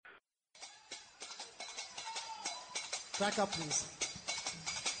Back up, please.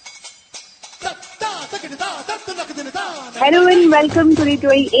 Hello and welcome to the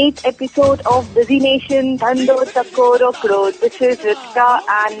 28th episode of Busy Nation, Dhando Takoro Kro. This is Ritika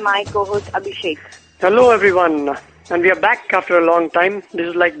and my co-host Abhishek. Hello everyone, and we are back after a long time. This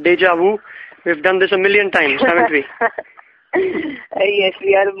is like deja vu. We've done this a million times, haven't we? Yes,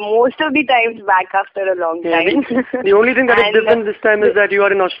 we are most of the times back after a long time. The only thing that is different this time is that you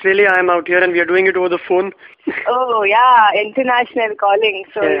are in Australia, I am out here, and we are doing it over the phone. Oh yeah, international calling.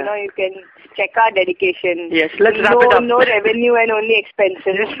 So, you can check our dedication. Yes, let's wrap it up. No revenue and only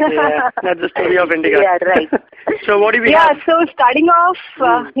expenses. Yeah, that's the story of Indica. Yeah, right. So what do we have? Yeah, so starting off,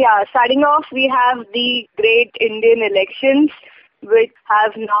 we have the great Indian elections, which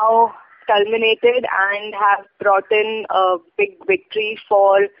have now culminated and have brought in a big victory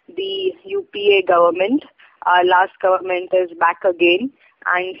for the UPA government. Our last government is back again.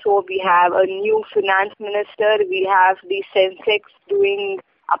 And so we have a new finance minister. We have the Sensex doing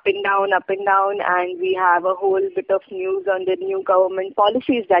up and down, and we have a whole bit of news on the new government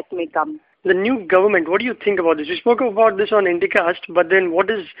policies that may come. The new government, what do you think about this? We spoke about this on Indicast, but then what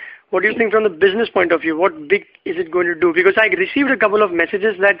do you think from the business point of view? What big is it going to do? Because I received a couple of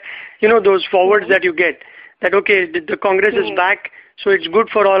messages that, those forwards that you get, that okay, the Congress is back, so it's good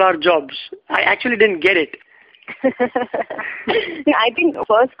for all our jobs. I actually didn't get it. I think the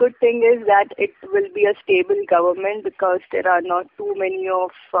first good thing is that it will be a stable government because there are not too many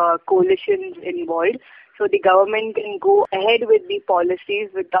of coalitions involved. So the government can go ahead with the policies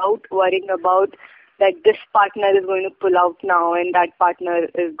without worrying about that this partner is going to pull out now and that partner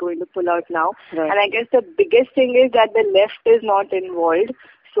is going to pull out now. Right. And I guess the biggest thing is that the left is not involved.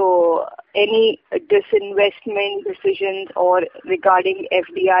 So any disinvestment decisions or regarding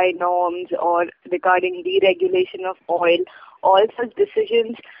FDI norms or regarding deregulation of oil, all such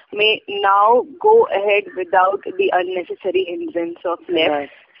decisions may now go ahead without the unnecessary hindrance of left. Right.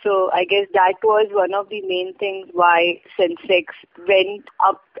 So I guess that was one of the main things why Sensex went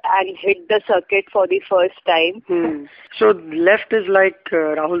up and hit the circuit for the first time. So left is like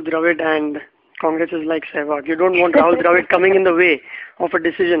Rahul Dravid and Congress is like Sehwag. You don't want Rahul Dravid coming in the way of a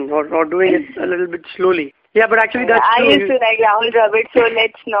decision or doing it a little bit slowly. Yeah, but actually that's true. I used to like Rahul Dravid, so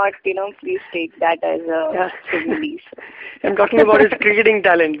let's not, please take that as a simile. I'm talking about his cricketing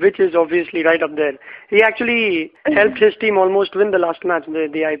talent, which is obviously right up there. He actually helped his team almost win the last match,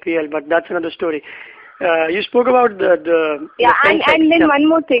 the IPL, but that's another story. You spoke about the and then one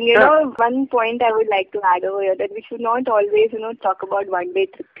more thing, one point I would like to add over here, that we should not always, talk about one-day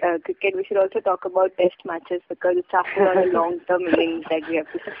cricket. We should also talk about test matches because it's after all a long-term innings that we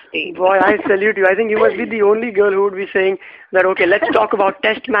have to sustain. Boy, I salute you. I think you must be the only girl who would be saying that, okay, let's talk about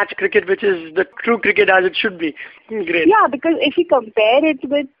test match cricket, which is the true cricket as it should be. Great. Yeah, because if you compare it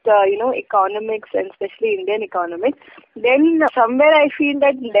with, economics and especially Indian economics, then somewhere I feel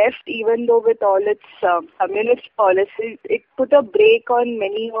that left, even though with all its communist policies, it put a brake on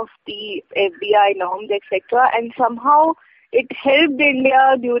many of the FDI norms, etc. And somehow it helped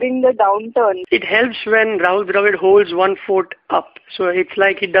India during the downturn. It helps when Rahul Dravid holds 1 foot up. So it's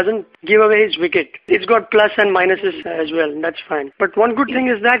like he doesn't give away his wicket. It's got plus and minuses as well. That's fine. But one good thing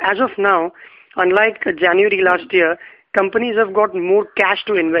is that as of now, unlike January last year, companies have got more cash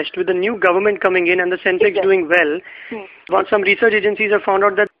to invest. With the new government coming in and the Sensex doing well, some research agencies have found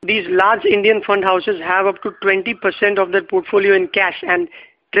out that these large Indian fund houses have up to 20% of their portfolio in cash and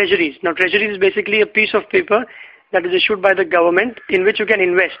treasuries. Now, treasuries is basically a piece of paper that is issued by the government in which you can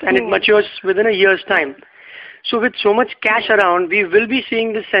invest, and it matures within a year's time. So with so much cash around, we will be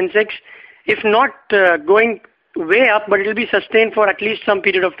seeing the Sensex, if not going way up, but it will be sustained for at least some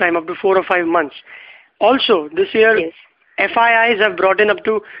period of time, up to 4 or 5 months. Also, this year, FIIs have brought in up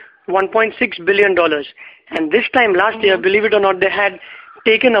to $1.6 billion. And this time last year, believe it or not, they had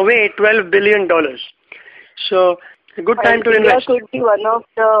taken away $12 billion. So, a good time to invest. Could be one of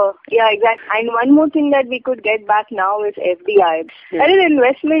the, exactly. And one more thing that we could get back now is FDI. That is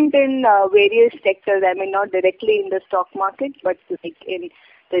investment in various sectors. I mean, not directly in the stock market, but like in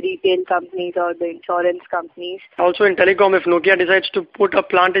the retail companies or the insurance companies. Also in telecom, if Nokia decides to put a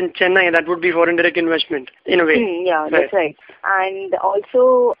plant in Chennai, that would be foreign direct investment, in a way. That's right. And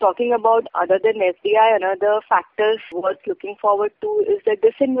also talking about other than FDI, another factors worth looking forward to is the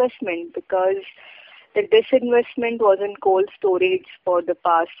disinvestment, because the disinvestment was in cold storage for the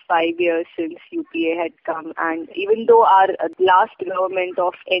past 5 years since UPA had come. And even though our last government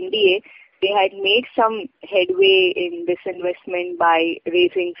of NDA, they had made some headway in disinvestment by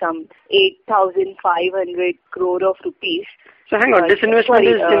raising some 8,500 crore of rupees. So hang on, disinvestment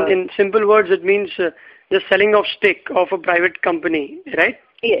is, in simple words, it means the selling of stake of a private company, right?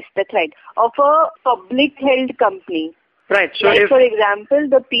 Yes, that's right. Of a public held company. Right. So like, for example,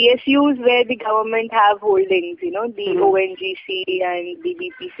 the PSUs where the government have holdings, the ONGC and the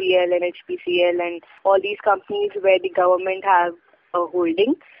BPCL and HPCL and all these companies where the government have a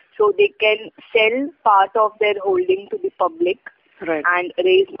holding. So they can sell part of their holding to the public and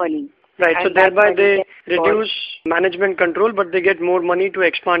raise money. Right. So thereby they reduce management control, but they get more money to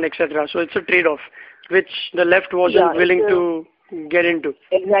expand, etc. So it's a trade-off, which the left wasn't willing to get into.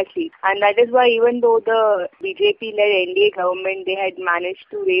 Exactly. And that is why even though the BJP-led NDA government, they had managed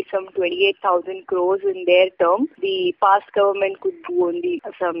to raise some 28,000 crores in their term, the past government could do only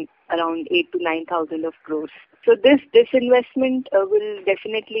some around 8 to 9,000 of crores. So this investment will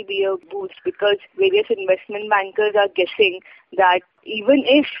definitely be a boost, because various investment bankers are guessing that even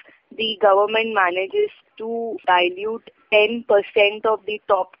if the government manages to dilute 10% of the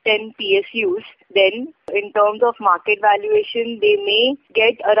top 10 PSUs, then in terms of market valuation, they may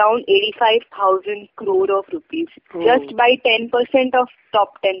get around 85,000 crore of rupees just by 10% of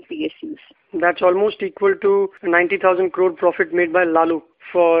top 10 PSUs. That's almost equal to 90,000 crore profit made by Lalu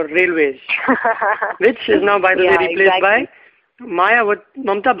for railways, which is now, by the way, replaced by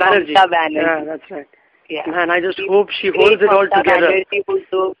Mamata Banerjee. Yeah, that's right. Yeah. Man, I just hope she holds it all together.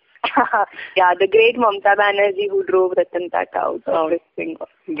 The great Mamata Banerjee who drove Ratan Tata out of this thing.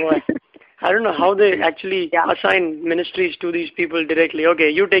 Boy, I don't know how they actually assign ministries to these people directly. Okay,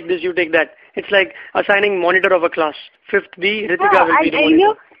 you take this, you take that. It's like assigning monitor of a class. 5th B, Ritika will be the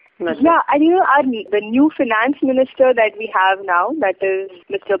monitor. And the new finance minister that we have now, that is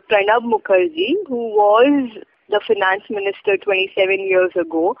Mr. Pranab Mukherjee, who was the finance minister 27 years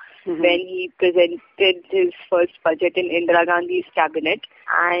ago when he presented his first budget in Indira Gandhi's cabinet.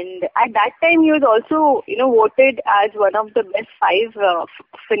 And at that time, he was also, voted as one of the best 5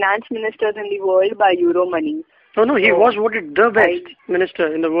 finance ministers in the world by Euromoney. No, he was voted the best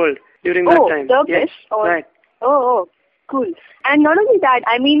minister in the world during that time. The best? Right. Cool. And not only that,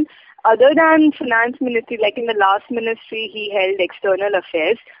 I mean, other than finance ministry, like in the last ministry, he held external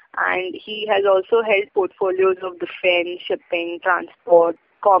affairs, and he has also held portfolios of defense, shipping, transport,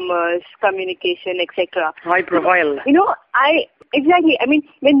 commerce, communication, etc. High profile. Exactly. I mean,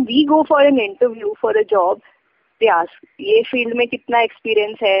 when we go for an interview for a job, they ask, ये field में कितना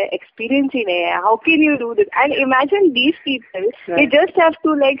experience है? Experience ही नहीं है. How can you do this? And imagine these people, they just have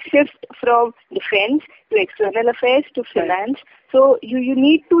to shift from defense to external affairs to finance. So you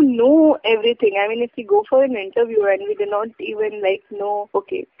need to know everything. I mean, if we go for an interview and we do not even know,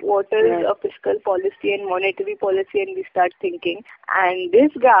 okay, what is a fiscal policy and monetary policy, and we start thinking, and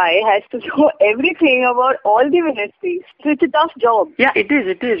this guy has to know everything about all the ministries. So it's a tough job. Yeah, it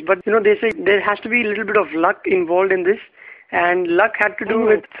is. But, they say there has to be a little bit of luck involved in this. And luck had to do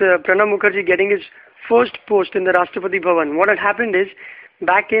with Pranab Mukherjee getting his first post in the Rashtrapati Bhavan. What had happened is,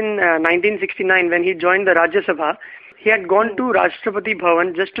 back in 1969, when he joined the Rajya Sabha, he had gone to Rashtrapati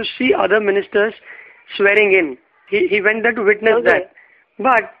Bhavan just to see other ministers swearing in. He went there to witness that.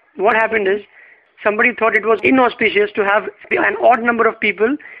 But what happened is, somebody thought it was inauspicious to have an odd number of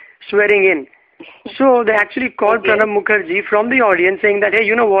people swearing in. So they actually called Pranab Mukherjee from the audience saying that, hey,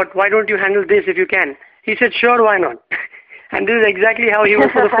 you know what, why don't you handle this if you can? He said, sure, why not? And this is exactly how he was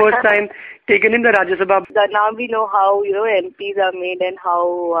for the first time taken in the Rajya Sabha. Now we know how, MPs are made and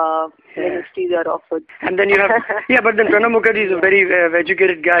how ministries are offered. And then you have, but then Pranab Mukherjee is a very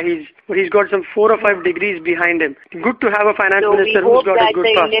educated guy. He's got some 4 or 5 degrees behind him. Good to have a finance minister who's got a good past. So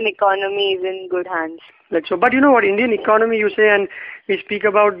we hope that the past. Indian economy is in good hands. Let's so. But you know what, Indian economy, you say, and we speak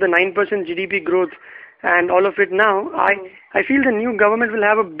about the 9% GDP growth and all of it now. I feel the new government will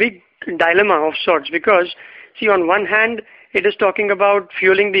have a big dilemma of sorts, because, see, on one hand, it is talking about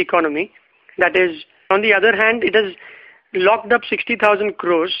fueling the economy. That is, on the other hand, it has locked up 60,000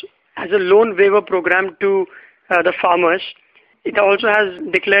 crores as a loan waiver program to the farmers. It also has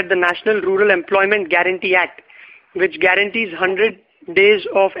declared the National Rural Employment Guarantee Act, which guarantees 100 days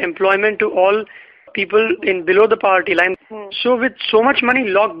of employment to all people in below the poverty line. So with so much money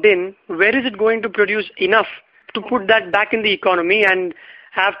locked in, where is it going to produce enough to put that back in the economy and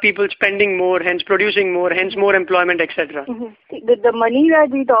have people spending more, hence producing more, hence more employment, etc. The money that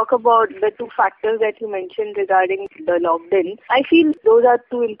we talk about, the 2 factors that you mentioned regarding the lockdown, I feel those are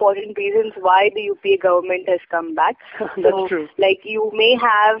 2 important reasons why the UPA government has come back. That's true. You may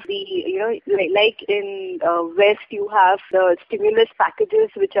have the, like in West, you have the stimulus packages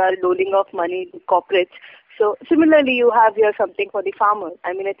which are loading off money to corporates. So similarly, you have here something for the farmers.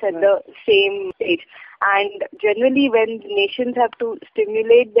 I mean, it's at the same stage. And generally, when nations have to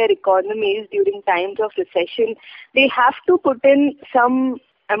stimulate their economies during times of recession, they have to put in some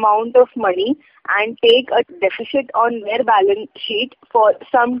amount of money and take a deficit on their balance sheet for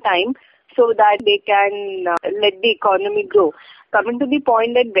some time, so that they can let the economy grow. Coming to the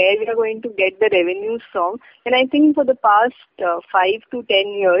point that where we are going to get the revenues from, and I think for the past 5 to 10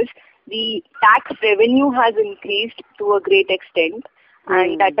 years, the tax revenue has increased to a great extent,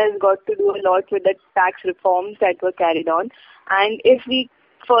 and that has got to do a lot with the tax reforms that were carried on. And if we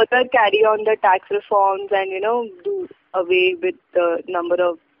further carry on the tax reforms and, do away with the number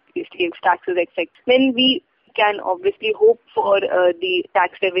of sales taxes, etc., then we can obviously hope for the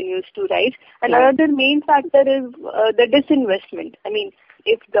tax revenues to rise. And another main factor is the disinvestment. I mean,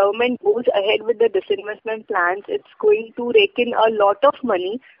 if government goes ahead with the disinvestment plans, it's going to rake in a lot of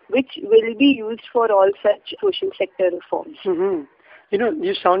money, which will be used for all such social sector reforms. Mm-hmm.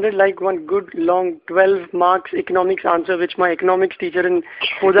 You sounded like one good long 12 marks economics answer, which my economics teacher in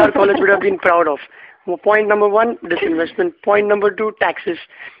Podar College would have been proud of. Point number 1, disinvestment. Point number 2, taxes.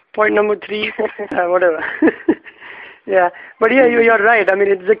 Point number 3, whatever. Yeah, but yeah, you're right. I mean,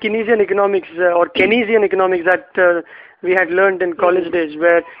 it's the Keynesian economics or Keynesian economics that we had learned in college days,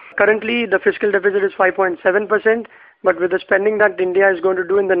 where currently the fiscal deficit is 5.7%, but with the spending that India is going to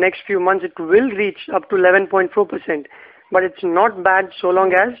do in the next few months, it will reach up to 11.4%. But it's not bad so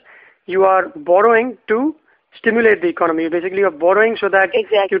long as you are borrowing to stimulate the economy. Basically, you're borrowing so that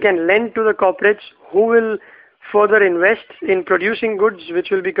you can lend to the corporates who will further invest in producing goods which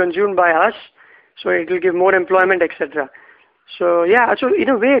will be consumed by us. So it will give more employment, etc. So yeah, so in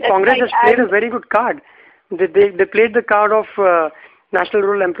a way, Congress has played a very good card. They played the card of National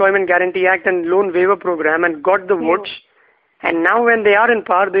Rural Employment Guarantee Act and Loan Waiver Program and got the votes. And now when they are in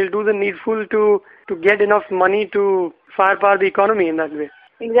power, they'll do the needful to get enough money to firepower the economy in that way.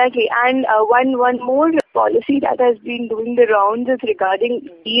 Exactly. And one more policy that has been doing the rounds is regarding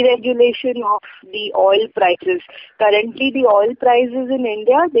deregulation of the oil prices. Currently, the oil prices in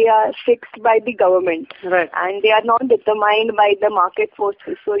India, they are fixed by the government. Right. And they are not determined by the market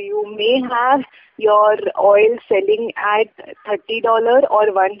forces. So you may have your oil selling at $30 or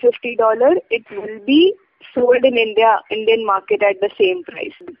 $150. It will be sold in Indian market at the same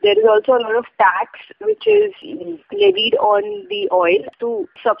price. There is also a lot of tax which is levied on the oil to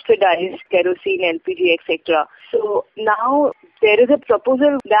subsidize kerosene, LPG, etc. So now there is a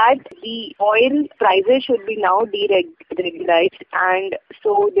proposal that the oil prices should be now deregularized, and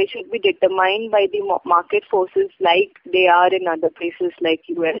so they should be determined by the market forces like they are in other places like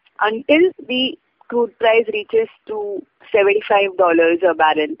US until the crude price reaches to $75 a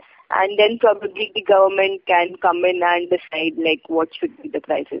barrel. And then probably the government can come in and decide what should be the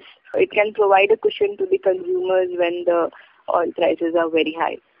prices. It can provide a cushion to the consumers when the oil prices are very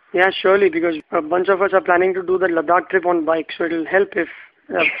high. Yeah, surely, because a bunch of us are planning to do the Ladakh trip on bike, so it will help if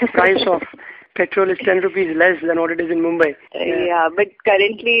the price of petrol is 10 rupees less than what it is in Mumbai. Yeah, but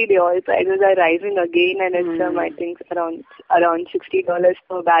currently the oil prices are rising again, and it's I think around $60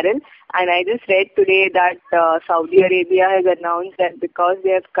 per barrel. And I just read today that Saudi Arabia has announced that because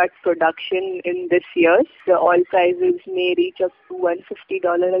they have cut production in this year, the oil prices may reach up to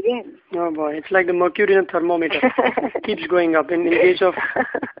 $150 again. Oh boy, it's like the mercury in a thermometer. It keeps going up in case of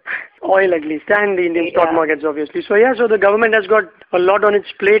oil at least, and the Indian stock markets obviously. So yeah, so the government has got a lot on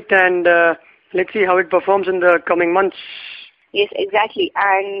its plate, and let's see how it performs in the coming months. Yes, exactly.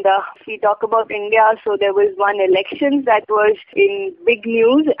 And if we talk about India, so there was one election that was in big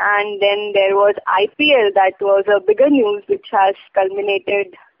news, and then there was IPL that was a bigger news, which has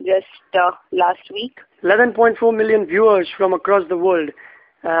culminated just last week. 11.4 million viewers from across the world,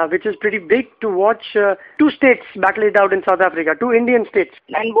 which is pretty big to watch two states battle it out in South Africa, two Indian states.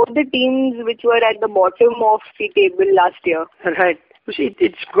 And both the teams which were at the bottom of the table last year. Right. You see,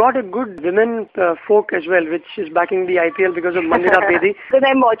 it's got a good women folk as well, which is backing the IPL because of Mandira Bedi. So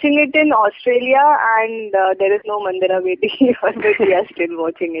I'm watching it in Australia, and there is no Mandira Bedi, but we are still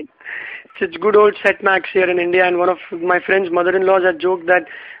watching it. It's good old set max here in India, and one of my friend's mother-in-laws had joked that,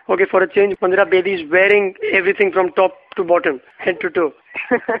 okay, for a change, Mandira Bedi is wearing everything from top to bottom, head to toe,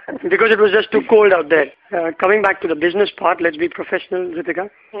 because it was just too cold out there. Coming back to the business part, let's be professional,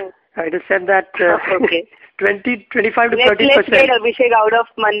 Ritika. It is said that 25 to 30%. Let's get Abhishek out of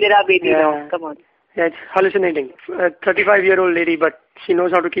Mandira Bedi now. Come on. Yeah, it's hallucinating. 35-year-old lady, but she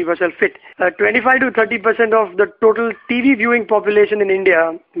knows how to keep herself fit. 25 to 30% of the total TV viewing population in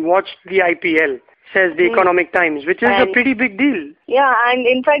India watched the IPL, says the Economic Times, which is a pretty big deal. Yeah, and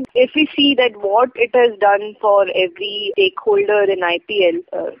in fact, if we see that what it has done for every stakeholder in IPL,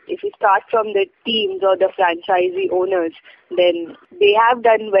 if we start from the teams or the franchisee owners, then they have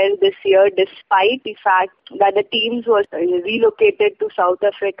done well this year despite the fact that the teams were relocated to South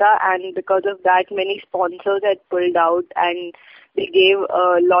Africa, and because of that many sponsors had pulled out and they gave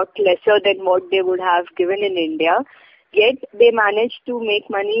a lot lesser than what they would have given in India. Yet they managed to make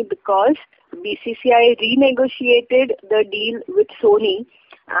money because BCCI renegotiated the deal with Sony,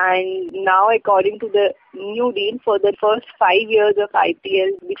 and now according to the new deal, for the first 5 years of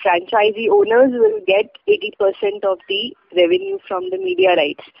IPL, the franchisee owners will get 80% of the revenue from the media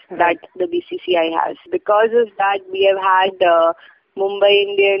rights that the BCCI has. Because of that, we have had Mumbai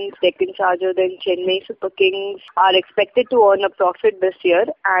Indians, Deccan Chargers and Chennai Super Kings are expected to earn a profit this year,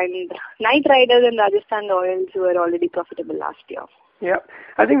 and Knight Riders and Rajasthan Royals were already profitable last year. Yeah,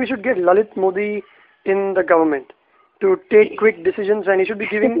 I think we should get Lalit Modi in the government to take quick decisions, and he should be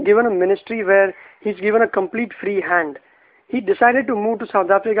given a ministry where he's given a complete free hand. He decided to move to South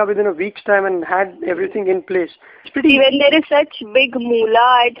Africa within a week's time and had everything in place. It's pretty. When there is such big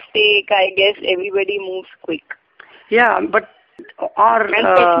moolah at stake, I guess everybody moves quick. Yeah, but and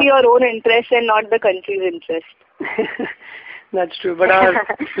especially your own interest and not the country's interest. That's true, but our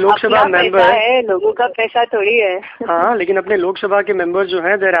Lok Sabha members, लोगों का पैसा थोड़ी है. हाँ, लेकिन अपने लोक सभा के members जो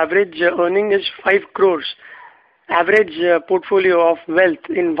हैं, their average earning is 5 crores, average portfolio of wealth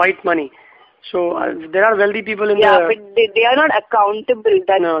in white money. So there are wealthy people in but they are not accountable.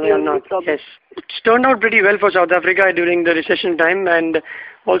 That's no, they are not. Yes, it's turned out pretty well for South Africa during the recession time, and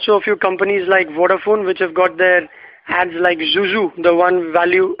also a few companies like Vodafone, which have got their ads like Zuzu, the one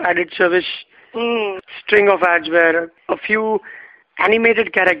value-added service. String of ads where a few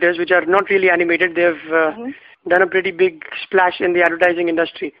animated characters, which are not really animated, they've done a pretty big splash in the advertising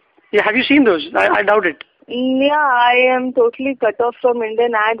industry. Yeah, have you seen those? I doubt it. Yeah, I am totally cut off from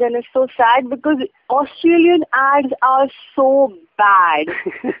Indian ads, and it's so sad because Australian ads are so bad.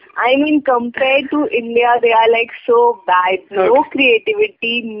 I mean, compared to India, they are like so bad. No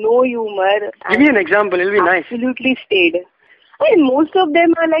creativity, no humor. Give me an example, it'll be nice. Absolutely stayed. I mean, most of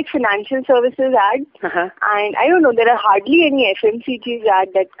them are like financial services ads, and I don't know, there are hardly any FMCG's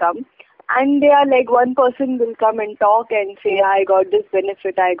ads that come, and they are like one person will come and talk and say, I got this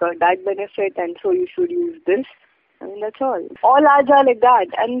benefit, I got that benefit, and so you should use this. I mean, that's all. All ads are like that,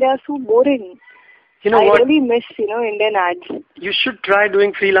 and they are so boring. You know I what? really miss, Indian ads. You should try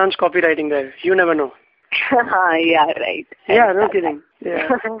doing freelance copywriting there. You never know. Yeah, right. Yeah, no kidding. Yeah.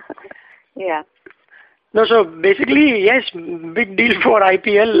 Yeah. No, so basically, yes, big deal for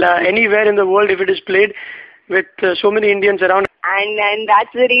IPL anywhere in the world if it is played with so many Indians around. And that's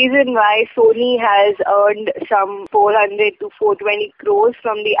the reason why Sony has earned some 400 to 420 crores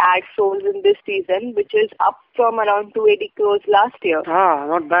from the ad sold in this season, which is up from around 280 crores last year. Ah,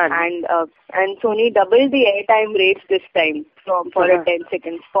 not bad. And Sony doubled the airtime rates this time for a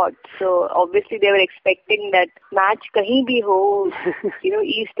 10-second spot. So obviously they were expecting that match kahin bhi ho,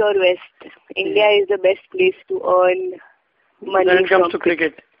 east or west, India is the best place to earn money when it comes to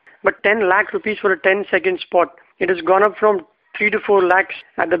cricket. But 10 lakh rupees for a 10-second spot, it has gone up from 3 to 4 lakhs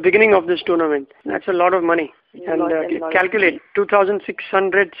at the beginning of this tournament. That's a lot of money. Calculate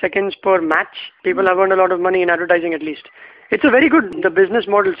 2,600 seconds per match. People have earned a lot of money in advertising at least. It's a very good the business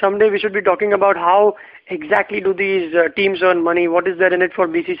model. Someday we should be talking about how exactly do these teams earn money, what is there in it for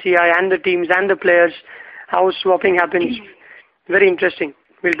BCCI and the teams and the players, how swapping happens. Very interesting.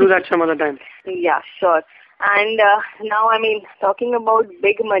 We'll do that some other time. Yeah, sure. And now, talking about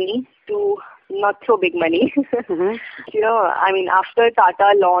big money to not so big money. After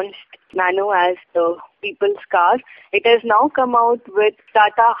Tata launched Nano as the people's car, it has now come out with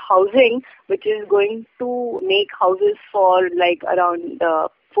Tata Housing, which is going to make houses for like around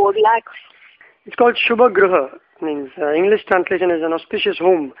 4 lakhs. It's called Shubha Gruha. Means English translation is an auspicious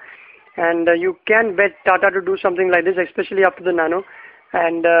home. And you can bet Tata to do something like this, especially after the Nano.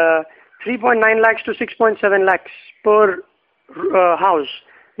 And 3.9 lakhs to 6.7 lakhs per house.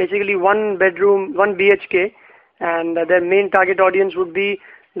 Basically 1 bedroom, 1 BHK, and their main target audience would be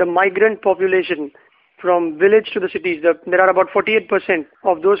the migrant population from village to the cities. There are about 48%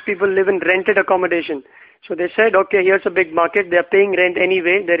 of those people live in rented accommodation. So they said, okay, here's a big market. They are paying rent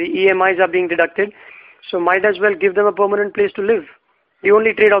anyway. Their EMIs are being deducted. So might as well give them a permanent place to live. The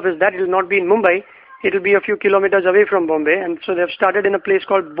only trade-off is that it will not be in Mumbai. It will be a few kilometers away from Bombay. And so they've started in a place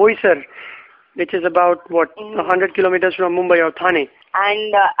called Boisar, which is about, 100 kilometers from Mumbai or Thane.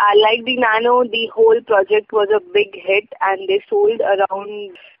 And like the Nano, the whole project was a big hit, and they sold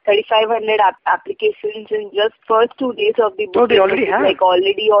around 3,500 applications in just first 2 days of the book. Oh, they already have? Like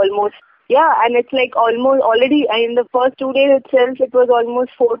already almost, yeah, and it's like almost already, in the first 2 days itself, it was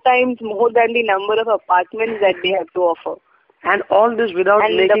almost 4 times more than the number of apartments that they have to offer. And all this without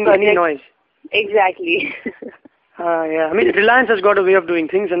making any noise. Exactly. Yeah, Reliance has got a way of doing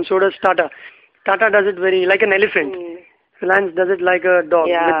things, and so does Tata. Tata does it very like an elephant. Reliance does it like a dog,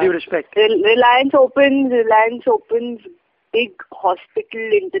 with due respect. Reliance opens big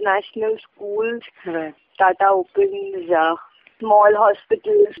hospital, international schools. Right. Tata opens small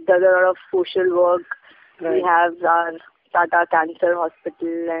hospitals, does a lot of social work. Right. We have our Tata Cancer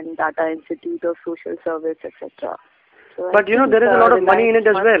Hospital and Tata Institute of Social Service, etc. So But there is a lot of money in it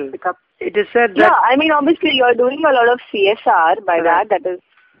as well. It is said that... Yeah, I mean, obviously you're doing a lot of CSR by Right. that is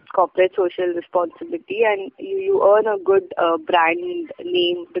corporate social responsibility, and you earn a good brand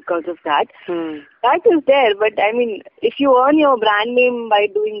name because of that. That is there, but I mean, if you earn your brand name by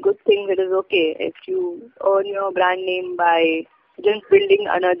doing good things, it is okay. If you earn your brand name by just building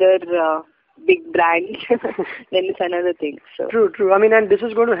another big brand, then it's another thing. So. True. I mean, and this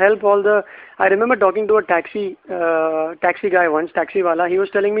is going to help all the... I remember talking to a taxi guy once, taxi wala. He was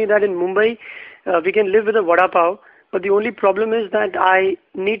telling me that in Mumbai, we can live with a vada pav, but the only problem is that I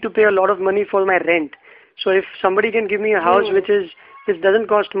need to pay a lot of money for my rent. So if somebody can give me a house which doesn't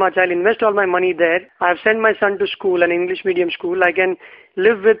cost much, I'll invest all my money there. I've sent my son to school, an English medium school. I can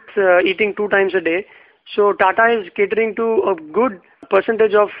live with eating 2 times a day. So Tata is catering to a good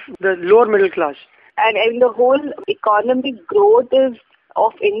percentage of the lower middle class. And the whole economic growth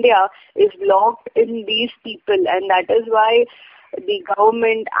of India is locked in these people, and that is why the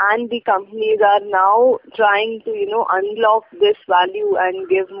government and the companies are now trying to, unlock this value and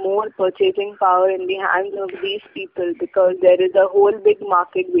give more purchasing power in the hands of these people, because there is a whole big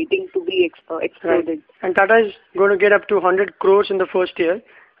market waiting to be exploded. Right. And Tata is going to get up to 100 crores in the first year,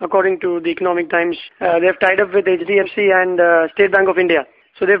 according to the Economic Times. They have tied up with HDFC and State Bank of India.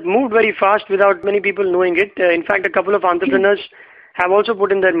 So they've moved very fast without many people knowing it. In fact, a couple of entrepreneurs have also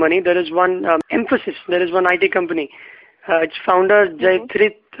put in their money. There is one Emphasis. There is one IT company. Its founder,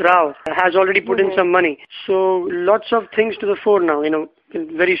 Jaythrit Rao, has already put in some money. So lots of things to the fore now,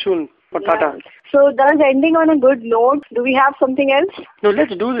 very soon for Tata. So thus, ending on a good note, do we have something else? No,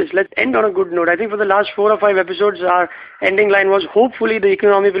 let's do this. Let's end on a good note. I think for the last 4 or 5 episodes, our ending line was, hopefully the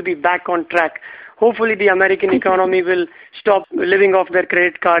economy will be back on track. Hopefully the American economy will stop living off their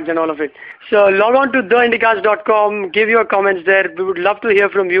credit cards and all of it. So log on to theindicast.com, give your comments there. We would love to hear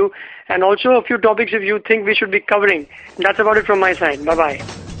from you. And also a few topics if you think we should be covering. That's about it from my side. Bye-bye.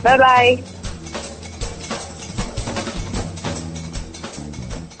 Bye-bye.